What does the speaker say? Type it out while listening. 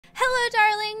Hello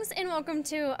darlings, and welcome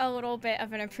to a little bit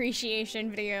of an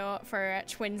appreciation video for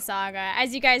Twin Saga.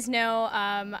 As you guys know,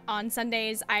 on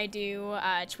Sundays I do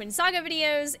Twin Saga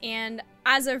videos, and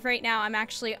as of right now I'm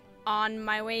actually on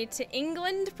my way to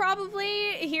England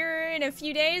probably here in a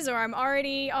few days, or I'm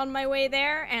already on my way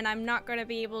there and I'm not going to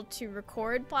be able to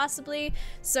record possibly.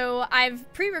 So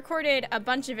I've pre-recorded a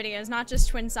bunch of videos, not just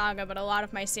Twin Saga but a lot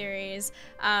of my series,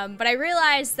 but I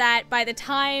realized that by the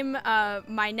time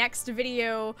my next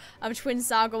video of Twin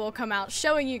Saga will come out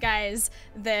showing you guys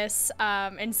this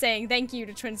and saying thank you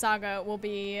to Twin Saga will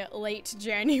be late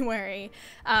January.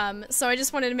 So I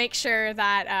just wanted to make sure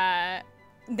that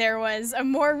there was a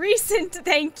more recent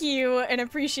thank you and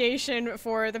appreciation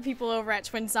for the people over at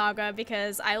Twin Saga,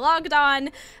 because I logged on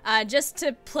just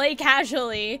to play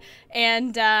casually,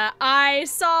 and I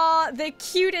saw the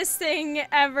cutest thing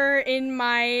ever in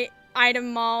my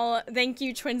item mall. Thank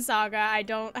you, Twin Saga. I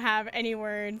don't have any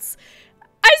words.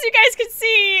 As you guys can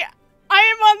see, I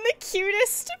am on the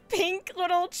cutest pink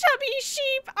little chubby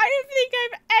sheep I think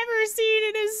I've ever seen.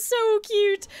 It is so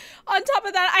cute. On top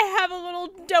of that, I have a little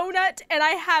donut and I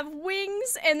have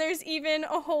wings, and there's even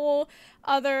a whole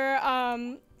other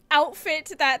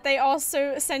outfit that they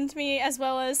also sent me, as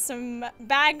well as some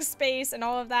bag space and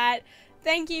all of that.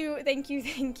 Thank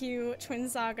you, Twin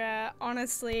Saga.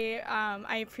 Honestly,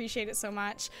 I appreciate it so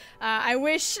much. I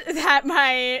wish that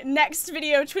my next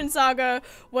video, Twin Saga,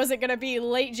 wasn't gonna be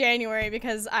late January,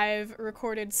 because I've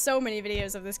recorded so many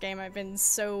videos of this game. I've been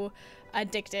so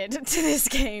addicted to this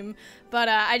game. But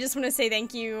I just want to say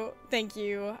thank you,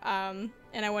 and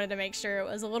I wanted to make sure it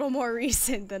was a little more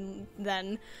recent than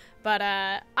then. But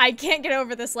I can't get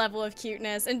over this level of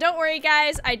cuteness. And don't worry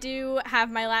guys, I do have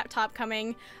my laptop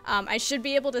coming. I should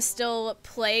be able to still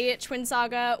play Twin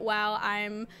Saga while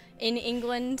I'm in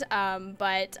England,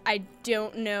 but I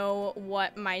don't know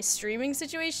what my streaming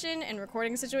situation and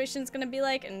recording situation is going to be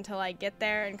like until I get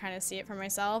there and kind of see it for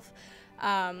myself.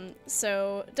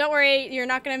 So don't worry, you're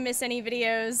not going to miss any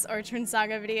videos or Twin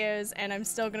Saga videos, and I'm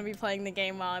still going to be playing the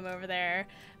game while I'm over there.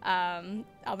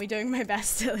 I'll be doing my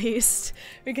best at least,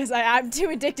 because I'm too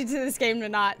addicted to this game to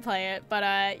not play it.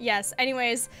 But yes,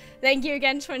 anyways, thank you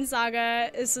again, Twin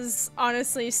Saga. This is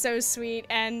honestly so sweet,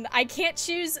 and I can't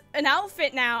choose an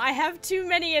outfit now. I have too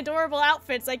many adorable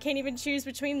outfits. I can't even choose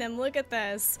between them. Look at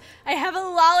this. I have a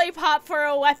lollipop for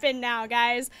a weapon now,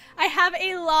 guys. I have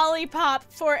a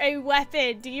lollipop for a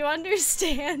weapon. Do you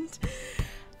understand?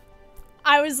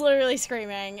 I was literally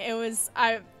screaming. It was,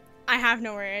 I have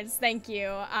no words. Thank you.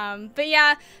 But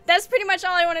yeah, that's pretty much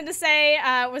all I wanted to say.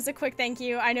 Was a quick thank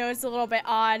you. I know it's a little bit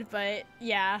odd, but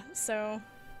yeah, so.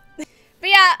 But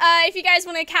yeah, if you guys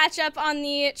want to catch up on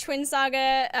the Twin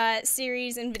Saga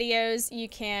series and videos, you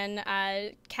can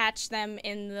catch them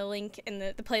in the link, in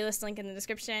the playlist link in the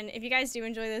description. If you guys do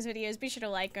enjoy those videos, be sure to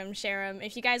like them, share them.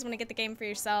 If you guys want to get the game for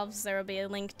yourselves, there will be a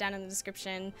link down in the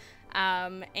description. Yeah,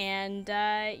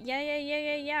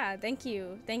 thank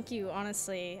you,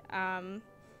 honestly.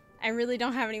 I really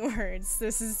don't have any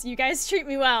words. You guys treat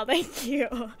me well, thank you.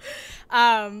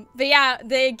 But yeah,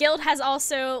 the guild has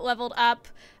also leveled up,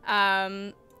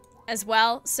 as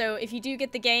well, so if you do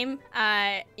get the game,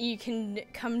 you can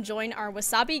come join our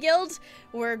Wasabi guild.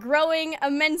 We're growing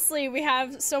immensely. We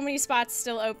have so many spots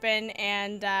still open,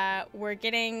 and we're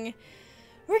getting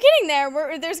there.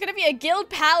 There's gonna be a guild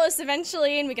palace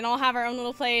eventually, and we can all have our own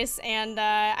little place, and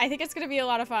I think it's gonna be a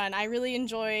lot of fun. I really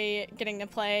enjoy getting to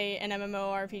play an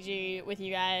MMORPG with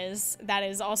you guys that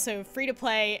is also free to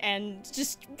play and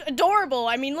just adorable.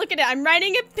 I mean, look at it. I'm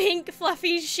riding a pink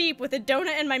fluffy sheep with a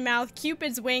donut in my mouth,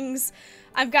 Cupid's wings.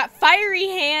 I've got fiery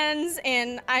hands,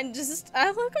 and I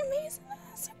look amazing.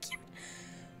 That's so cute.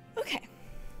 Okay.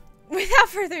 Without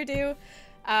further ado,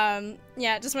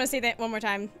 yeah, just want to say that one more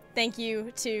time. Thank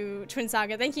you to Twin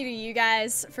Saga. Thank you to you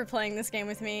guys for playing this game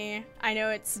with me. I know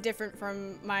it's different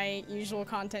from my usual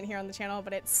content here on the channel,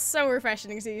 but it's so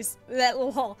refreshing to see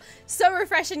so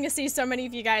refreshing to see so many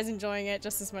of you guys enjoying it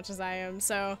just as much as I am.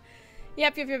 So,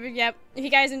 yep. If you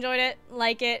guys enjoyed it,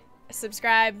 like it,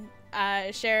 subscribe,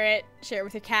 share it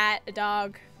with your cat, a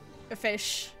dog, a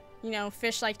fish. You know,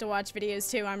 fish like to watch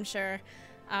videos too, I'm sure.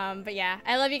 But yeah,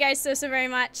 I love you guys so very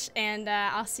much, and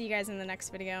I'll see you guys in the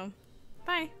next video.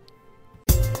 Bye.